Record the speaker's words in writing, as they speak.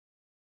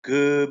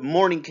Good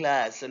morning,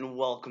 class, and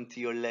welcome to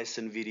your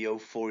lesson video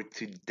for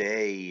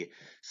today.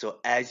 So,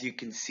 as you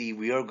can see,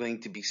 we are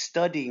going to be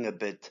studying a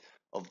bit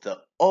of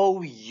the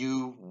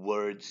OU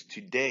words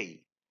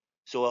today.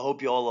 So, I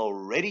hope you all are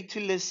ready to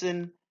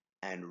listen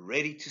and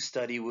ready to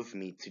study with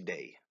me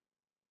today.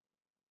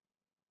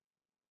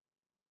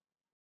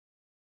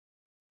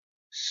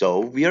 So,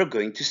 we are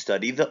going to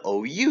study the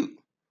OU.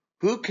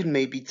 Who can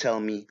maybe tell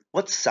me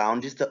what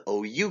sound is the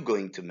OU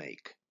going to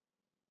make?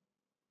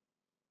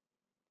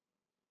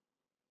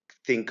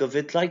 Think of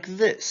it like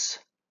this.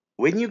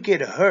 When you get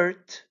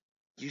hurt,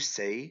 you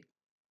say,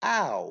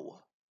 ow.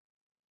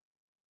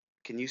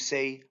 Can you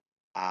say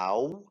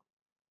ow?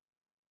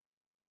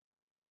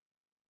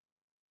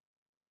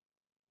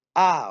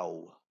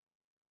 Ow.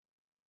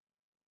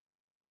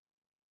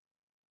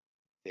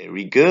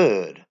 Very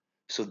good.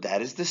 So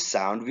that is the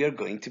sound we are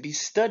going to be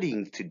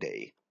studying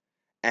today.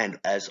 And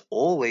as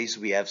always,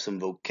 we have some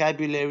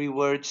vocabulary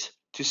words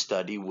to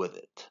study with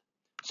it.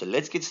 So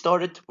let's get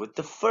started with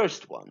the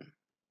first one.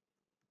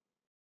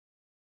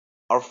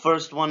 Our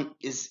first one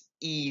is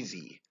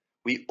easy.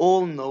 We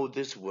all know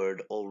this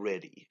word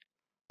already.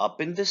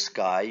 Up in the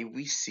sky,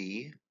 we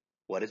see,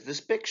 what is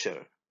this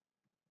picture?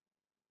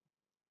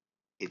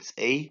 It's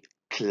a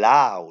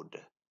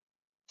cloud.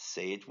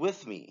 Say it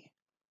with me.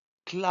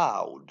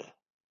 Cloud.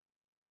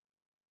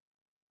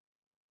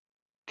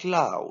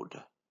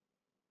 Cloud.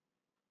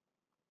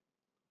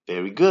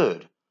 Very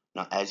good.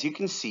 Now, as you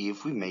can see,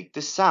 if we make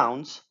the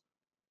sounds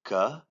k,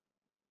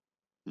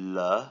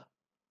 l,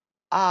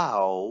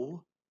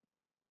 ow,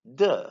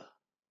 d,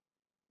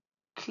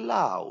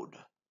 cloud.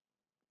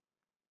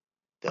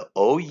 The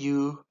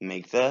OU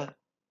make the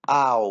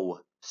ow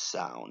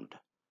sound.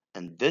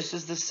 And this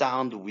is the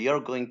sound we are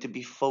going to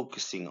be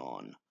focusing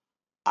on.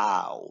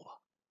 Ow.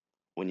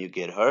 When you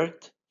get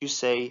hurt, you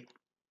say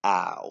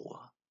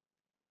ow.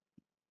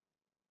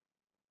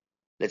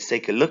 Let's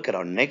take a look at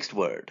our next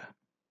word.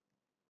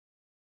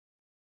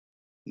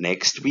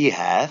 Next we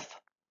have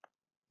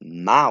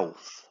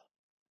mouth.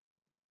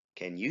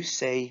 Can you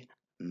say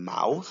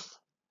mouth?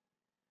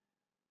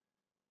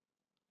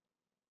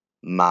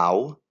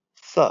 Mouth.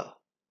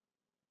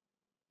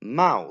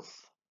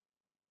 Mouth.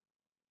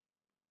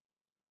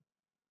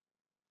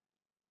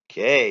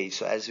 Okay,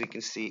 so as we can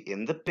see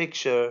in the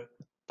picture,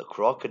 the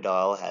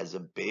crocodile has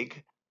a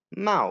big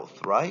mouth,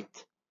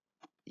 right?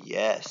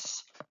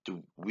 Yes.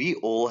 Do we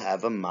all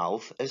have a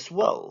mouth as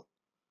well?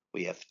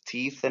 We have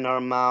teeth in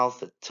our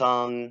mouth, a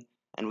tongue,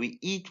 and we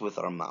eat with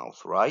our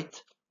mouth,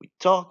 right? We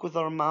talk with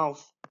our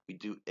mouth, we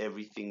do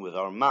everything with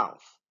our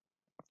mouth.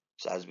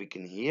 So as we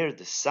can hear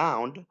the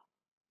sound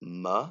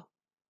m,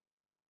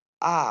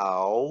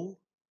 ow,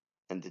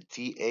 and the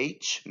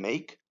th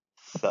make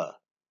th.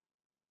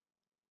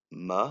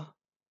 M,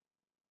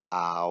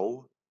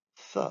 ow,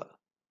 th.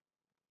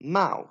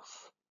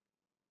 Mouth.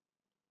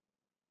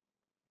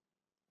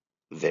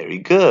 Very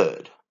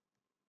good.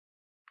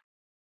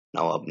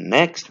 Now up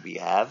next we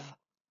have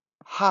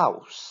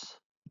house.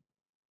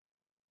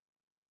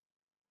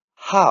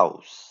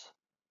 House.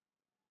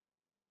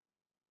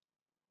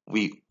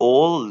 We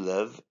all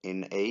live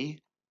in a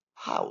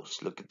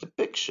house. Look at the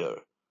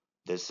picture.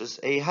 This is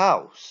a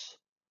house.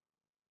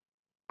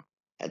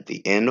 At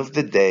the end of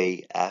the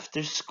day,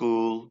 after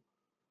school,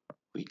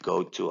 we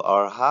go to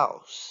our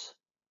house.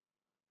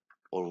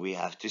 Or we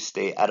have to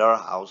stay at our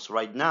house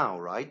right now,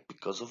 right?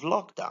 Because of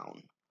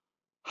lockdown.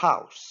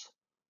 House.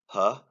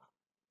 H,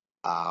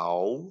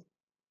 ow,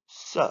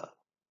 s.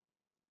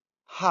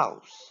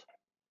 House.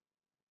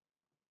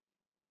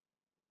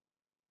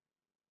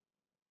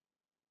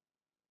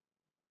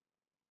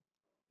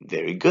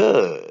 Very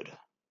good.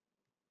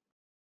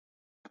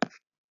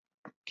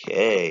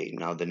 Okay,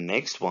 now the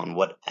next one.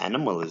 What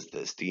animal is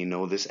this? Do you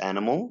know this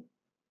animal?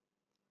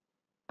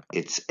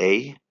 It's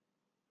a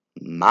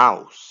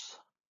mouse.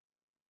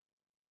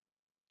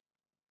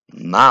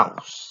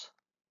 Mouse.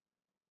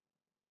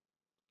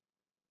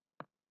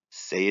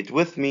 Say it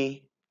with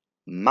me.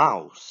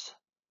 Mouse.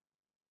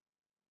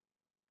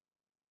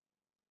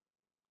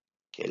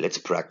 Okay, let's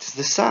practice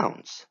the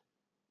sounds.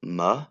 M,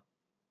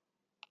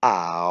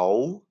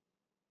 ow,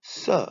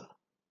 s.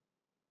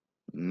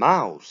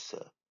 Mouse.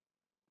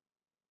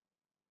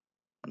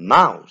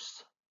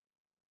 Mouse.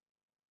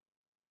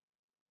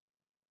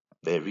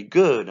 Very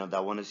good. Now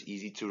that one is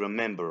easy to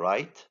remember,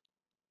 right?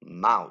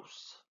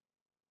 Mouse.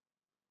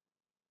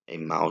 A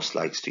mouse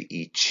likes to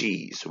eat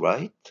cheese,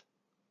 right?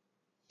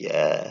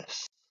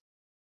 Yes.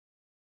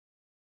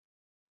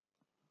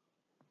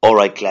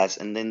 Alright, class,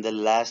 and then the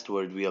last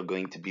word we are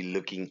going to be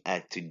looking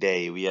at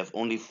today. We have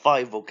only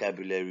 5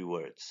 vocabulary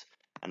words,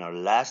 and our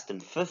last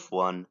and fifth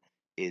one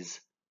is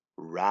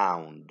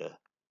round.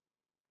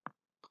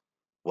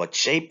 What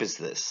shape is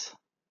this?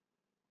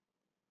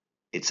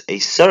 It's a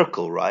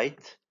circle,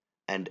 right?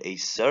 And a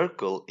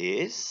circle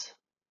is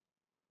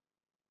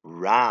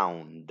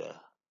round.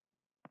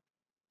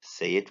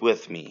 Say it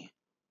with me.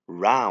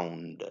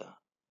 Round.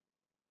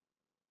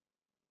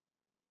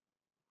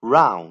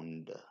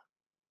 Round.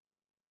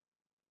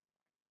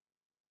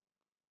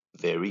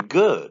 Very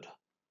good.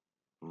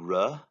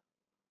 R,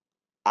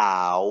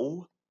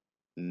 Ow,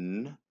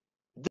 n,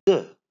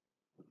 d.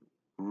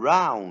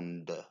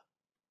 Round.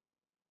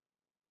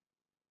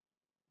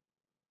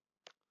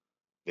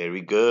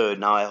 Very good.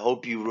 Now I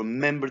hope you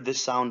remember the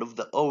sound of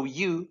the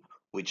OU,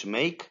 which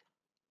make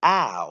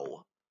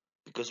ow,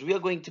 because we are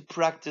going to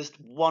practice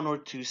one or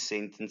two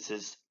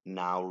sentences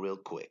now real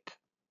quick.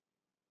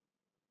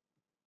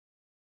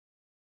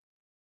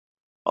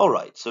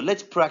 Alright, so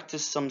let's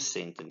practice some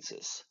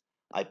sentences.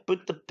 I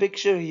put the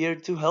picture here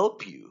to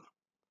help you.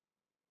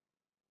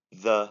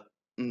 The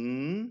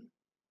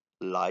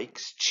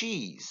likes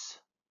cheese.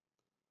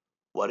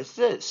 What is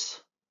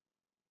this?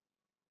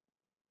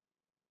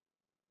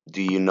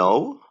 Do you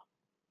know?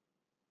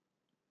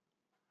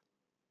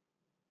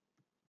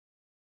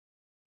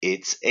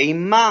 It's a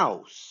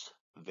mouse.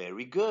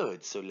 Very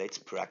good. So let's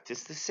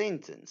practice the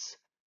sentence.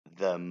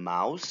 The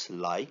mouse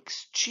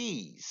likes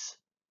cheese.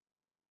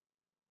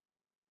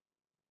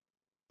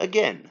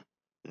 Again,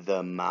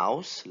 the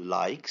mouse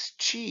likes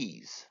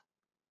cheese.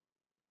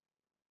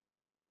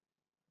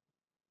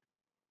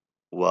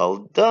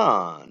 Well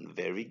done.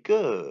 Very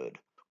good.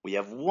 We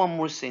have one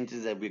more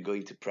sentence that we're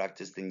going to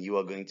practice, then you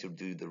are going to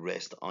do the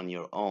rest on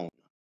your own.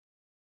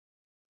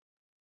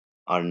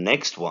 Our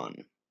next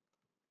one.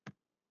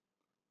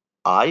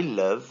 I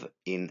live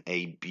in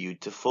a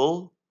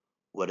beautiful...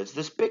 What is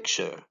this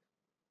picture?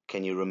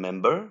 Can you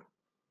remember?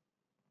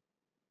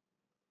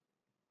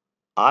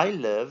 I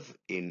live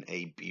in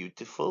a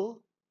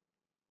beautiful...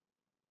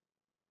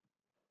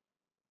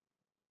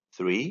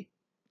 3,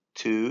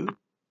 2,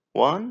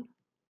 1.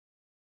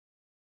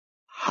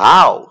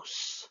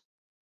 House.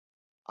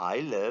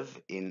 I live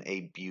in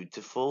a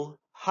beautiful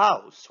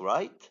house,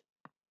 right?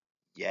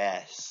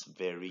 Yes,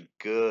 very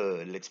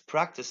good. Let's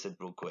practice it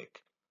real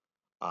quick.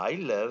 I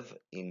live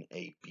in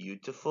a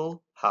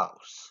beautiful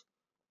house.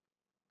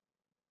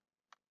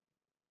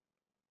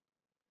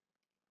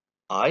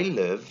 I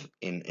live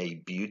in a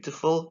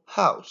beautiful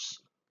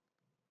house.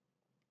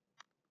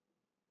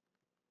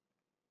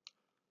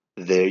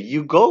 There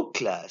you go,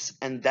 class.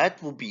 And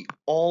that will be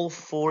all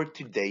for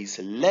today's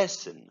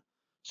lesson.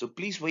 So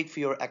please wait for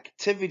your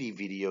activity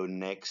video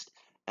next.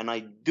 And I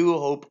do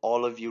hope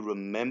all of you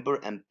remember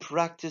and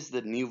practice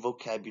the new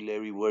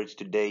vocabulary words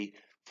today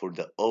for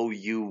the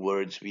OU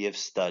words we have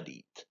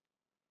studied.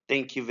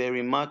 Thank you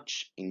very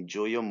much.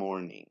 Enjoy your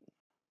morning.